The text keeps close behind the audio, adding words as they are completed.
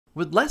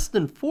With less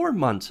than 4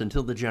 months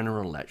until the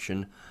general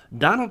election,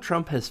 Donald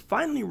Trump has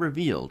finally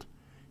revealed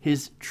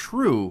his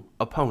true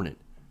opponent,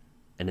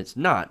 and it's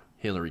not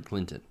Hillary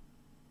Clinton.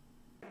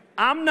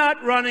 I'm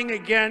not running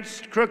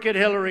against crooked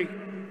Hillary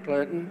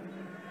Clinton.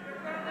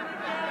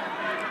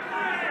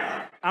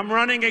 I'm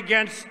running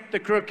against the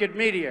crooked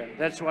media.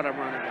 That's what I'm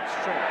running against.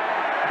 Sure.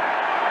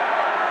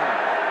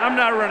 I'm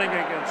not running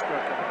against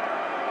crooked.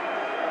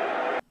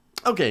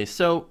 Okay,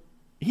 so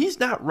he's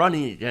not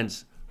running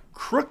against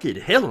crooked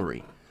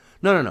Hillary.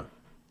 No.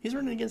 He's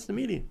running against the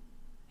media.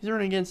 He's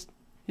running against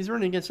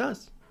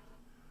us.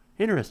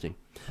 Interesting.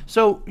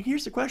 So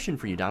here's the question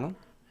for you, Donald.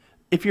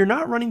 If you're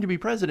not running to be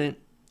president,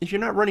 if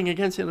you're not running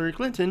against Hillary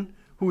Clinton,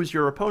 who is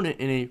your opponent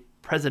in a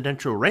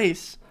presidential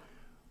race,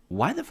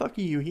 why the fuck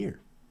are you here?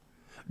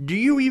 Do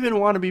you even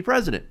want to be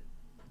president?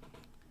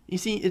 You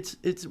see,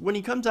 it's when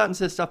he comes out and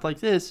says stuff like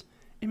this,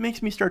 it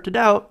makes me start to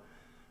doubt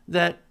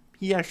that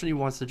he actually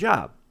wants the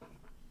job.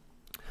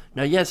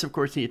 Now, yes, of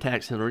course, he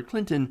attacks Hillary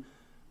Clinton,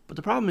 but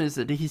the problem is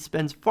that he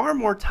spends far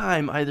more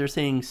time either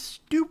saying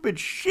stupid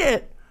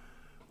shit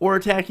or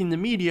attacking the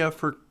media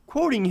for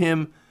quoting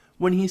him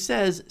when he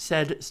says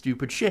said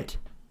stupid shit.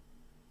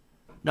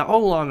 Now,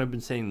 all along, I've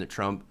been saying that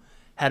Trump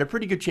had a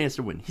pretty good chance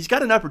to win. He's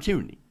got an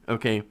opportunity,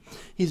 okay?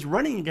 He's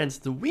running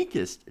against the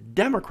weakest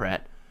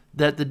Democrat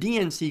that the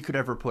DNC could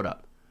ever put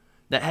up.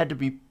 That had to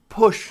be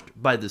pushed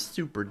by the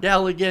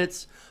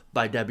superdelegates,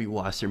 by Debbie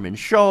Wasserman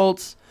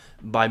Schultz,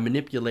 by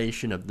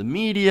manipulation of the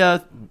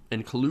media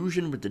and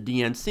collusion with the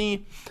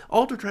DNC,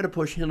 all to try to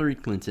push Hillary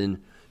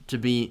Clinton to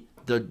be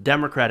the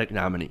Democratic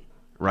nominee,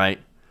 right?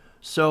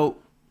 So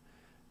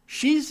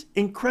she's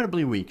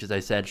incredibly weak, as I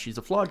said. She's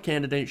a flawed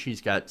candidate.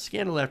 She's got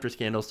scandal after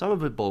scandal, some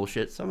of it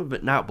bullshit, some of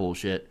it not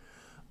bullshit.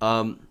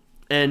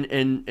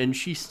 And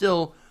she's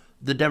still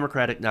the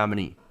Democratic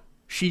nominee.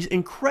 She's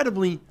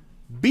incredibly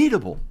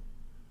beatable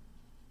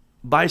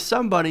by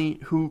somebody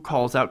who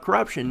calls out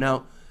corruption.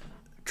 Now,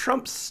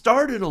 Trump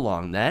started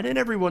along that, and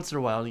every once in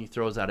a while he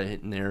throws out a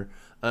hint in there,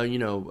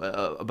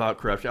 about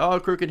corruption. Oh,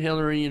 crooked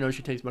Hillary,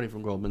 she takes money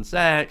from Goldman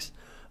Sachs,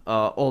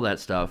 all that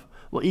stuff.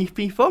 Well, if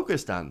he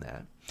focused on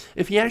that,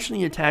 if he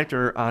actually attacked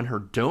her on her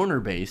donor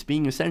base,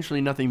 being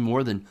essentially nothing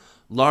more than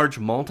large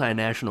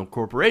multinational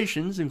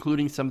corporations,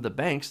 including some of the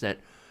banks that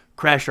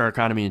crashed our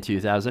economy in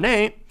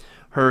 2008,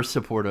 her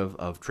support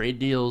of trade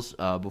deals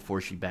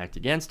before she backed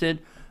against it,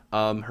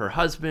 her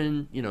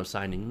husband,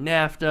 signing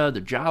NAFTA,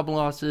 the job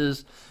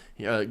losses,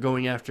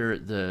 going after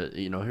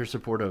her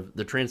support of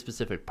the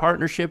Trans-Pacific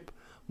Partnership,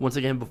 once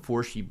again,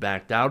 before she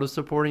backed out of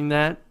supporting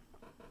that.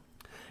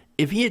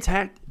 If he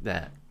attacked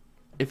that,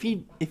 if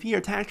he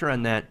attacked her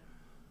on that,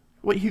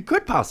 well, he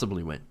could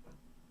possibly win.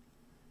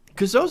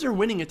 Because those are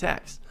winning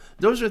attacks.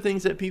 Those are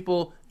things that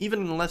people, even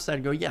on the left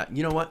side, go, yeah,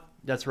 you know what?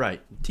 That's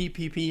right.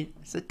 TPP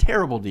is a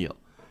terrible deal.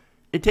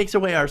 It takes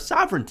away our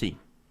sovereignty.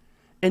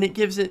 And it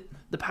gives it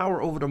the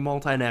power over to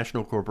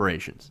multinational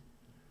corporations.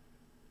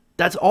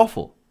 That's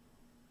awful.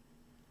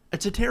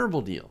 It's a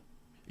terrible deal.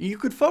 You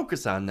could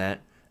focus on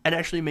that and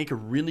actually make a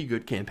really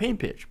good campaign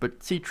pitch.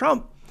 But see,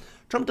 Trump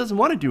doesn't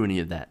want to do any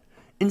of that.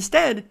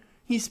 Instead,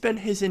 he spent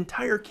his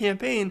entire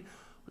campaign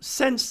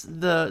since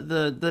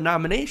the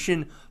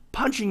nomination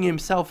punching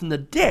himself in the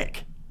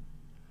dick.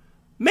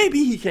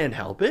 Maybe he can't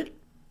help it,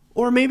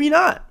 or maybe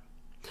not.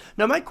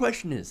 Now, my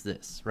question is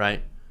this,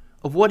 right?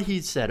 Of what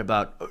he said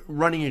about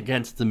running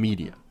against the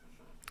media.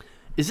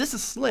 Is this a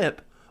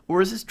slip,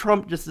 or is this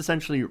Trump just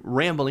essentially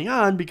rambling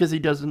on because he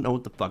doesn't know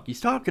what the fuck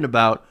he's talking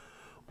about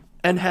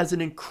and has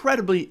an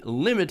incredibly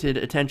limited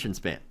attention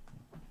span?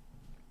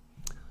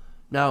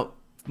 Now,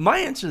 my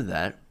answer to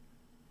that,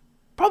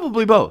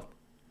 probably both.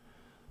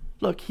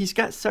 Look, he's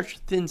got such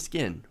thin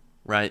skin,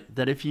 right,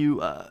 that if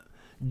you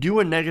do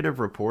a negative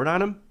report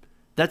on him,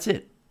 that's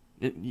it.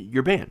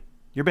 You're banned.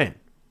 You're banned,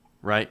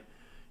 right?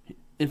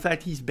 In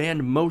fact, he's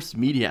banned most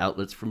media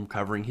outlets from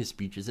covering his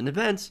speeches and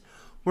events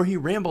where he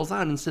rambles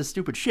on and says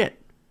stupid shit.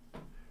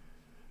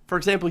 For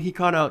example, he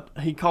called out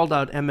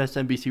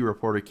MSNBC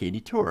reporter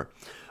Katie Tour,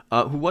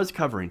 who was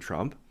covering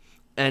Trump,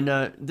 and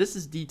this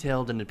is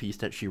detailed in a piece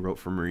that she wrote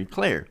for Marie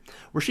Claire,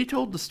 where she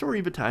told the story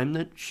of a time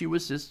that she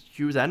was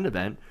at an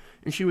event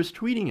and she was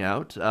tweeting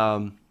out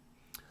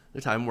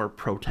the time where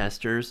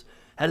protesters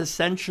had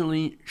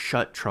essentially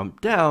shut Trump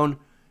down,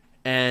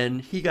 and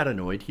he got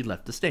annoyed. He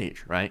left the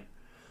stage, right?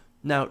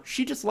 Now,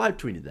 she just live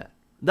tweeted that.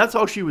 That's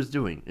all she was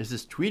doing, is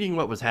just tweeting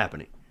what was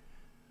happening.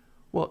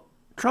 Well,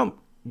 Trump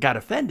got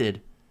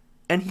offended,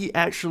 and he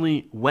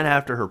actually went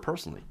after her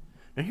personally.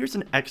 Now, here's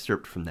an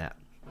excerpt from that.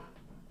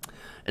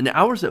 In the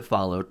hours that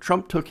followed,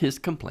 Trump took his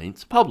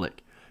complaints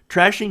public,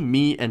 trashing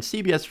me and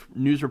CBS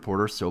News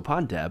reporter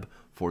Sopan Deb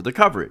for the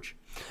coverage.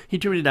 He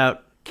tweeted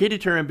out, Katie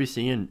Tour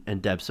NBC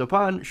and Deb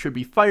Sopan should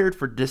be fired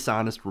for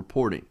dishonest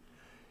reporting.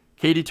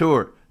 Katie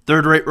Tour,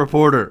 third-rate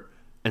reporter,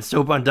 and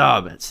Sopan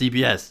Deb at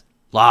CBS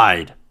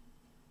lied.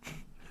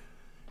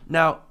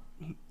 Now,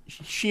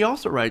 she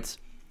also writes,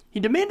 he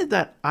demanded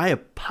that I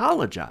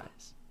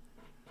apologize,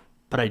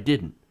 but I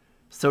didn't.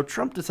 So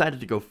Trump decided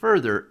to go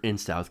further in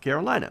South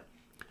Carolina.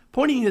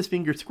 pointing his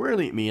finger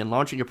squarely at me and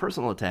launching a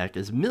personal attack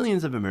as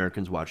millions of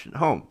Americans watched at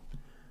home.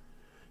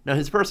 Now,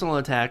 his personal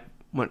attack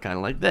went kind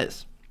of like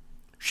this.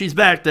 She's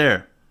back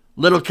there.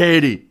 Little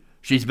Katie.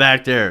 She's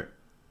back there.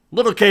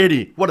 Little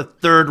Katie. What a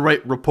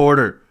third-rate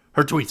reporter.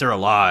 Her tweets are a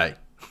lie.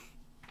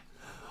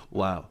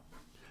 Wow.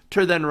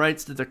 Tur then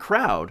writes that the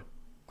crowd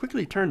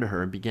quickly turned to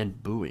her and began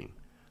booing,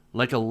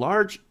 like a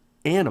large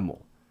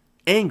animal,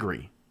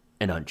 angry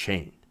and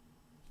unchained.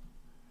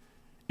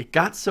 It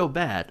got so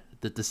bad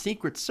that the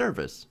Secret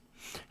Service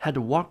had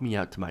to walk me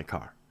out to my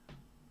car.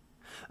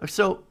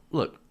 So,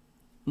 look,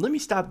 let me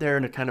stop there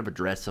and kind of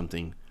address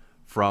something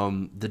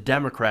from the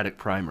Democratic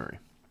primary.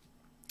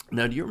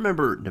 Now, do you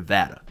remember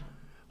Nevada,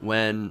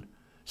 when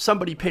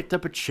somebody picked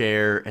up a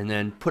chair and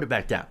then put it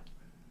back down,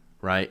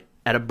 right?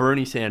 At a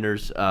Bernie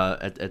Sanders,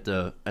 at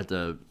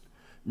the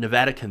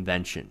Nevada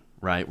convention,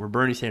 right, where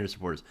Bernie Sanders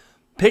supporters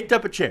picked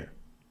up a chair,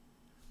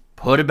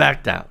 put it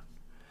back down,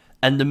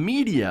 and the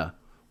media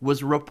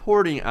was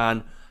reporting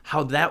on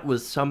how that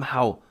was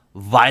somehow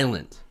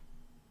violent,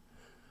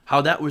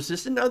 how that was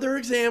just another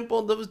example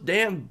of those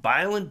damn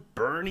violent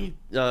Bernie,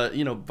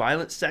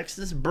 violent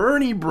sexist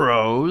Bernie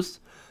bros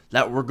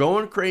that were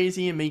going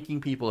crazy and making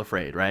people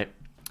afraid, right?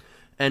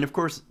 And of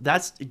course,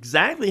 that's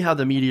exactly how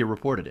the media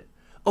reported it.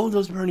 Oh,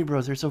 those Bernie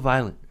bros, they're so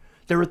violent.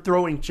 They were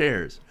throwing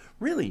chairs.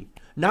 Really,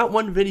 not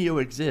one video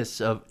exists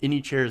of any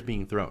chairs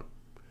being thrown.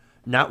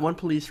 Not one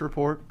police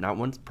report, not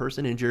one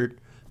person injured,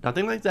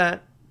 nothing like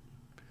that.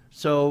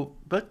 So,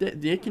 but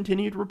they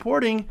continued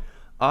reporting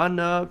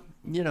on,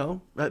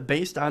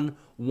 based on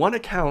one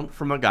account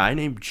from a guy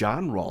named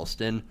John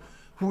Ralston,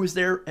 who was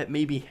there at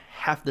maybe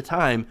half the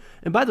time.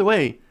 And by the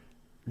way,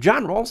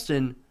 John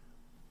Ralston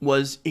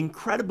was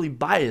incredibly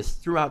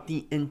biased throughout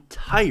the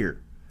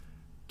entire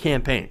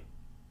campaign,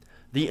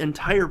 the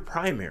entire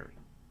primary,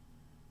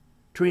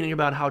 tweeting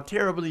about how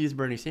terrible these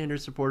Bernie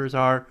Sanders supporters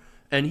are,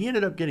 and he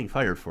ended up getting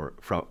fired for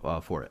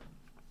it.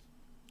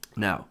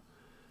 Now,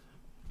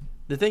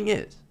 the thing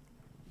is,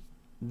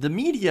 the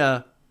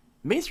media,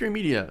 mainstream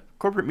media,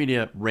 corporate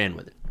media ran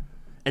with it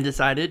and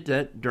decided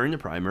that during the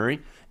primary,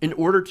 in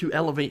order to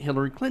elevate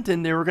Hillary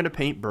Clinton, they were going to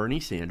paint Bernie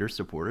Sanders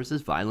supporters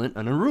as violent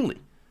and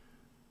unruly,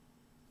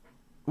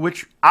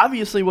 which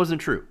obviously wasn't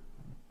true.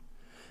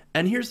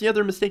 And here's the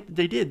other mistake that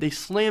they did. They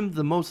slammed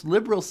the most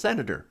liberal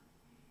senator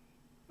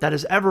that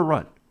has ever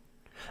run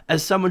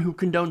as someone who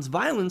condones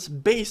violence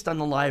based on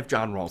the lie of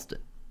John Ralston.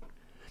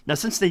 Now,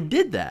 since they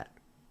did that,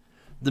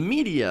 the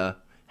media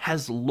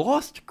has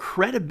lost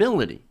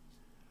credibility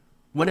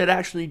when it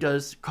actually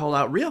does call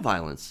out real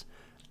violence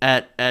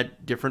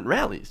at different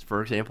rallies,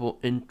 for example,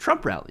 in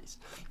Trump rallies.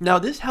 Now,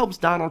 this helps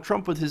Donald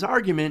Trump with his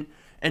argument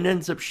and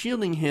ends up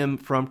shielding him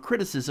from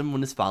criticism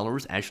when his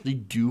followers actually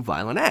do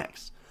violent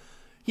acts.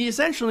 He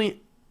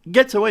essentially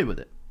gets away with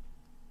it.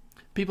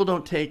 People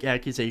don't take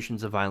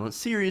accusations of violence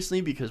seriously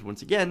because,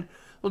 once again,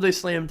 well, they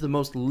slammed the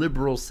most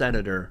liberal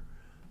senator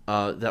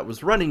that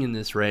was running in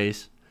this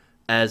race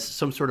as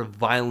some sort of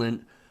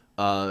violent,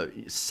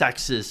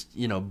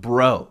 sexist,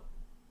 bro.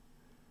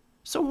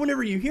 So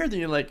whenever you hear that,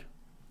 you're like,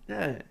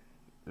 if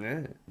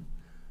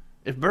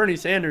Bernie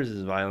Sanders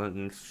is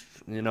violent,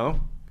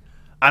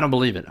 I don't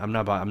believe it. I'm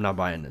not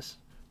buying this.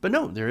 But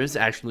no, there is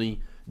actually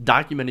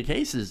documented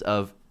cases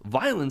of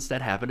violence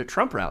that happened at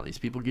Trump rallies.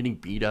 People getting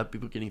beat up,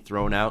 people getting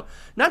thrown out.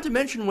 Not to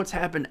mention what's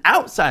happened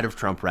outside of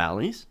Trump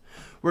rallies,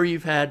 where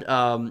you've had,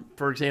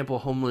 for example,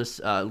 homeless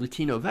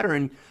Latino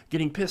veteran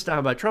getting pissed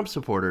off by Trump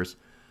supporters,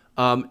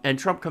 and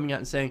Trump coming out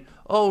and saying,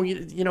 oh,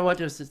 you know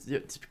what,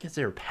 it's because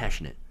they were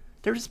passionate.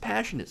 They're just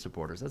passionate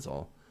supporters, that's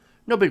all.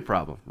 No big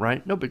problem,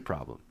 right? No big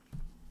problem.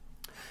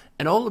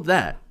 And all of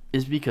that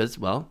is because,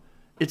 well,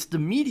 it's the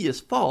media's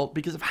fault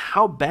because of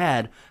how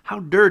bad, how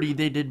dirty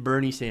they did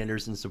Bernie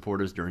Sanders and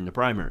supporters during the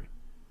primary,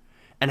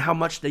 and how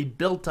much they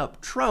built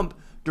up Trump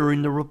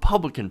during the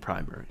Republican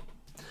primary.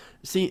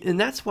 See, and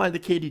that's why the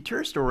Katie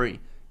Tur story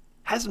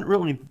hasn't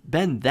really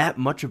been that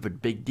much of a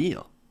big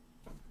deal.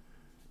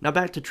 Now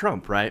back to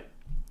Trump, right?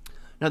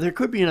 Now there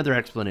could be another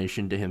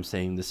explanation to him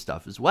saying this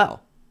stuff as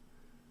well.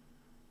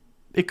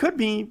 It could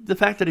be the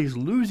fact that he's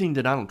losing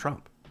to Donald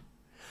Trump.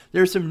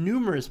 There are some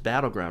numerous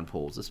battleground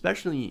polls,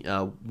 especially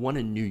one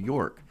in New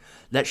York,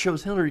 that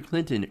shows Hillary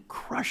Clinton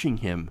crushing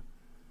him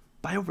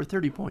by over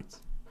 30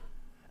 points.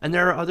 And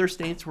there are other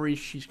states where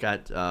she's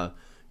got,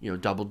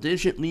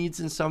 double-digit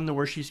leads, and some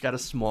where she's got a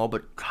small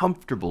but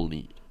comfortable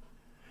lead.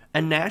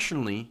 And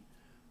nationally,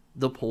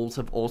 the polls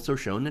have also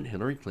shown that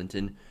Hillary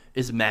Clinton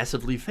is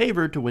massively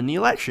favored to win the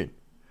election.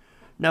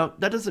 Now,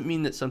 that doesn't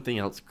mean that something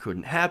else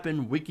couldn't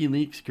happen.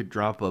 WikiLeaks could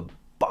drop a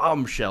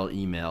bombshell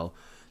email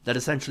that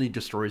essentially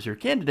destroys your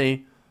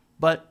candidate.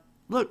 But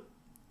look,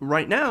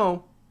 right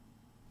now,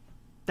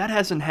 that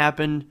hasn't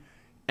happened.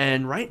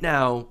 And right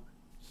now,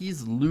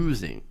 he's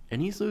losing.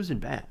 And he's losing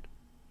bad.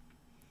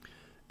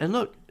 And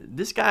look,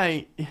 this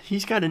guy,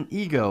 he's got an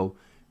ego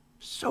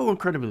so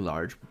incredibly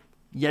large,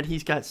 yet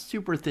he's got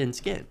super thin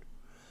skin.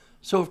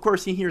 So, of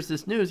course, he hears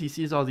this news. He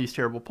sees all these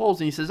terrible polls.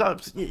 And he says, oh,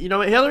 you know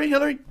what,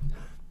 Hillary?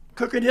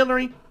 Crooked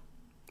Hillary?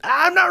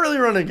 I'm not really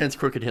running against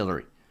Crooked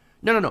Hillary.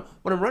 No, no, no.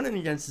 What I'm running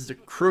against is the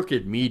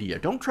crooked media.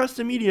 Don't trust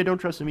the media. Don't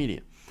trust the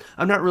media.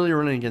 I'm not really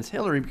running against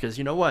Hillary because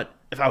you know what?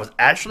 If I was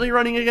actually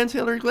running against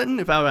Hillary Clinton,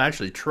 if I was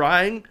actually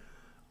trying,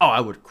 oh, I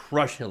would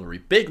crush Hillary.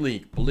 Big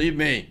league. Believe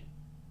me.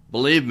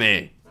 Believe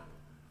me.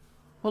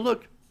 Well,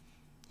 look,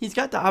 he's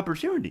got the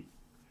opportunity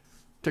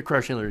to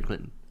crush Hillary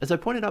Clinton. As I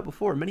pointed out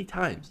before many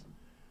times,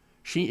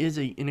 she is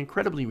an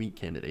incredibly weak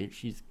candidate.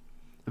 She's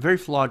a very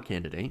flawed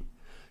candidate.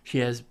 She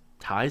has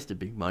ties to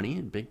big money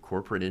and big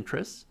corporate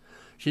interests.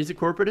 She's a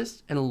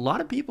corporatist, and a lot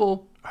of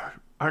people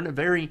are in a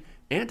very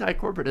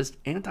anti-corporatist,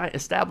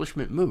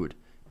 anti-establishment mood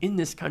in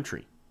this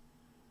country.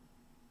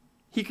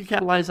 He could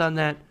capitalize on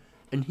that,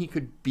 and he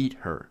could beat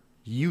her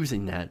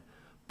using that.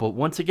 But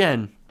once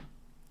again,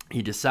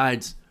 he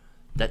decides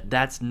that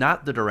that's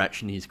not the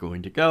direction he's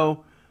going to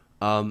go,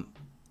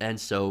 and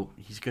so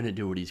he's going to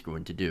do what he's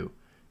going to do,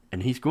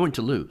 and he's going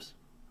to lose.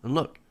 And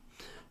look,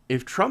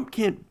 if Trump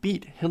can't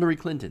beat Hillary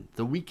Clinton,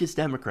 the weakest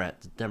Democrat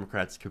the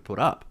Democrats could put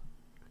up,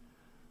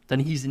 then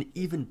he's an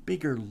even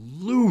bigger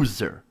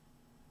loser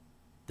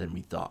than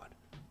we thought.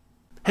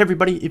 Hey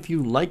everybody, if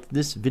you like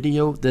this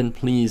video, then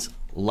please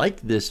like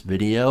this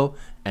video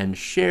and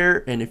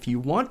share. And if you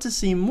want to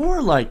see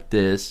more like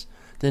this,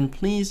 then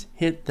please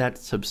hit that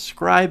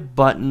subscribe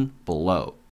button below.